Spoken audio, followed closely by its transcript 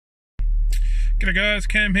G'day guys,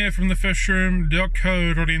 Cam here from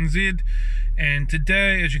thefishroom.co.nz, and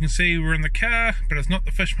today, as you can see, we're in the car, but it's not the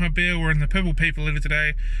Fishmobile. We're in the Purple People Eater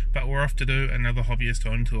today, but we're off to do another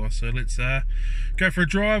hobbyist on tour. So let's go for a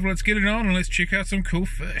drive, let's get it on, and let's check out some cool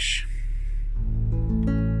fish.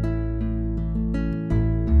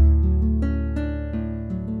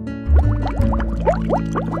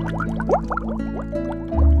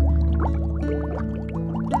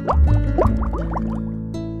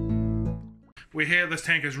 We're here, this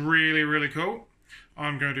tank is really cool.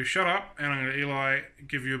 I'm going to shut up and I'm going to let Eli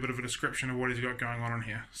give you a bit of a description of what he's got going on in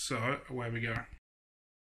here. So, away we go.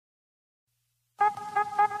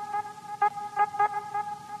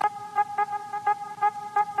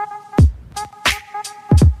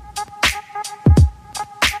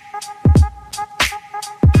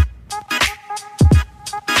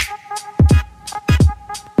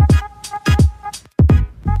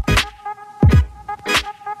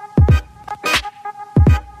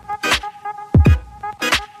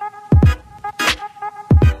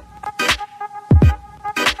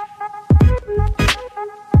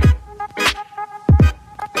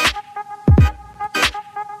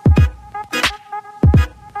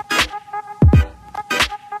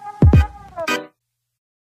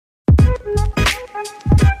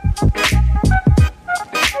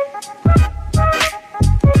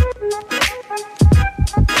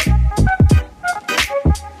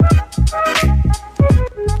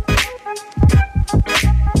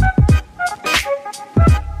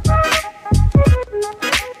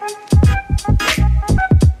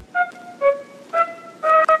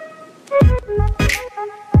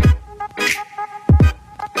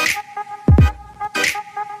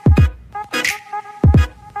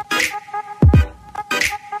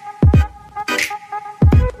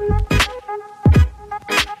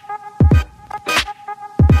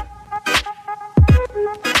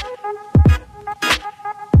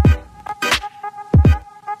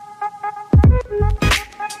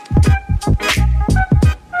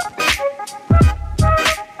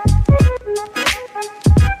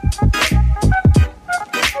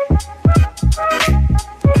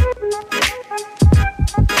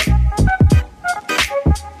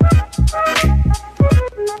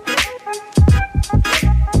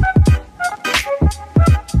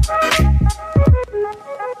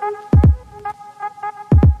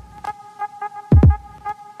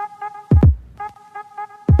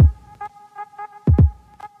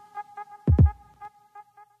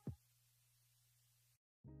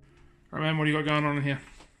 Right, man, what do you got going on in here?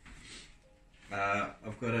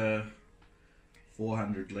 I've got a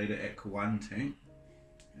 400 litre Aqua 1 tank,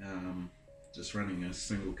 just running a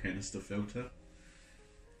single canister filter.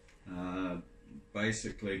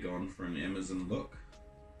 Basically gone for an Amazon look,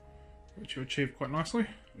 Which you achieved quite nicely.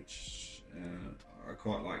 which I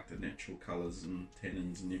quite like the natural colours and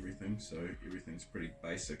tannins and everything, so everything's pretty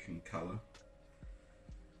basic in colour.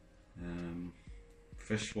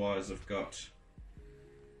 Fish wise, I've got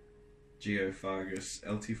Geophagus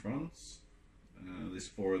altifrons, there's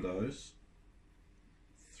 4 of those,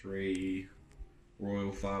 3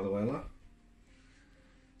 Royal Farluella,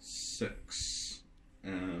 6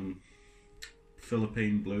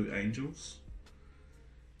 Philippine Blue Angels,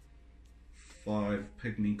 5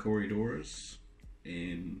 Pygmy Corridoras,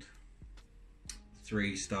 and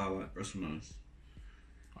 3 Starlight Bristlenose.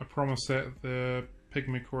 I promise that the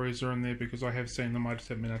Pygmy Corys are in there because I have seen them, I just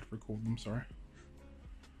haven't been able to record them, sorry.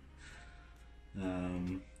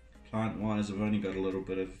 Plant wise, I've only got a little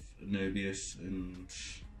bit of Anubias and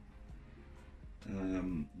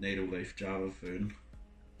needleleaf Java fern,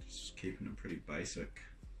 just keeping it pretty basic.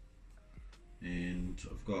 And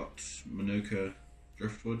I've got Manuka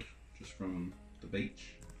driftwood just from the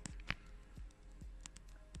beach,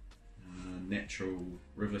 natural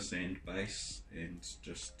river sand base, and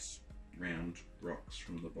just round rocks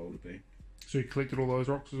from the boulder bank. So you collected all those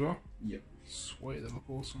rocks as well? Yep. Sweet, they look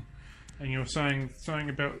awesome. And you were saying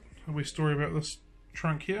about a wee story about this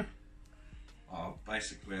trunk here? Oh,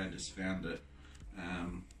 basically I just found it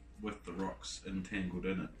with the rocks entangled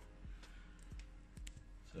in it.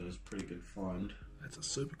 So it was a pretty good find. That's a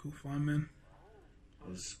super cool find, man. I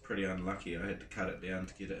was pretty unlucky, I had to cut it down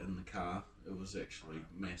to get it in the car. It was actually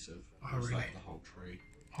massive. Oh, it was really? like the whole tree.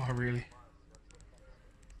 Oh, really?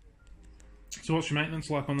 So what's your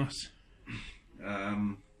maintenance like on this?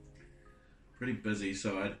 Pretty busy,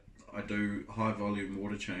 so I do high volume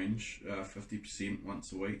water change, 50%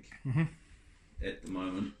 once a week at the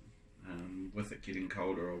moment. With it getting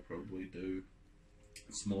colder, I'll probably do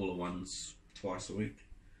smaller ones twice a week.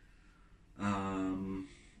 And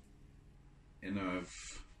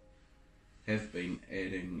have been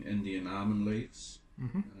adding Indian almond leaves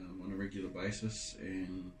on a regular regular basis,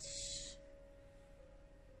 and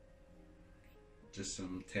just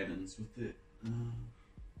some tannins with that.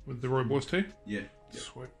 With the rooibos too? Yeah.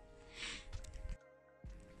 Sweet.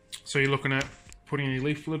 So you're looking at putting any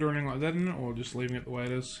leaf litter or anything like that in it, or just leaving it the way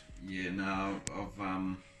it is? Yeah, no, I've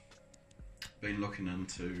been looking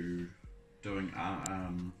into doing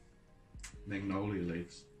magnolia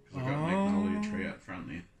leaves, because I've got a magnolia tree out front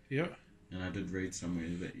there. Yep. And I did read somewhere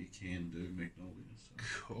that you can do magnolias.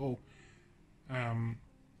 So. Cool.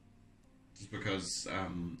 Just because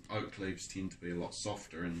oak leaves tend to be a lot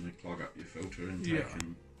softer and they clog up your filter intake. Yeah.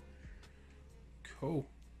 And cool.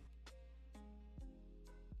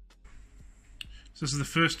 So this is the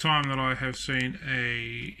first time that I have seen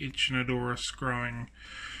a Echinodorus growing,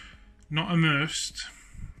 not immersed,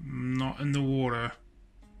 not in the water,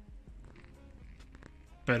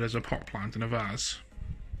 but as a pot plant in a vase.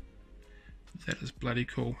 That is bloody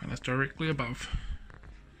cool, and that's directly above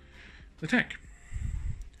the tank.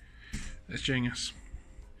 That's genius.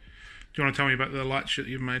 Do you want to tell me about the light shit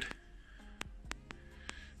that you've made?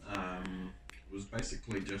 It was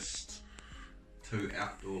basically just 2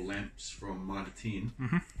 outdoor lamps from Mitre 10.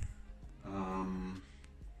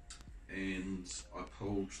 And I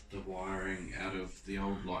pulled the wiring out of the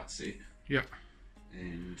old light set. Yep.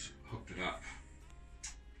 And hooked it up.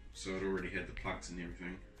 So it already had the plugs and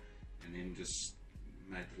everything. And then just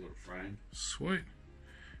made the little frame. Sweet.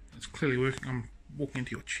 It's clearly working. I'm walking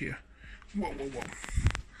into your chair. Whoa, whoa, whoa.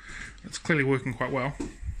 It's clearly working quite well.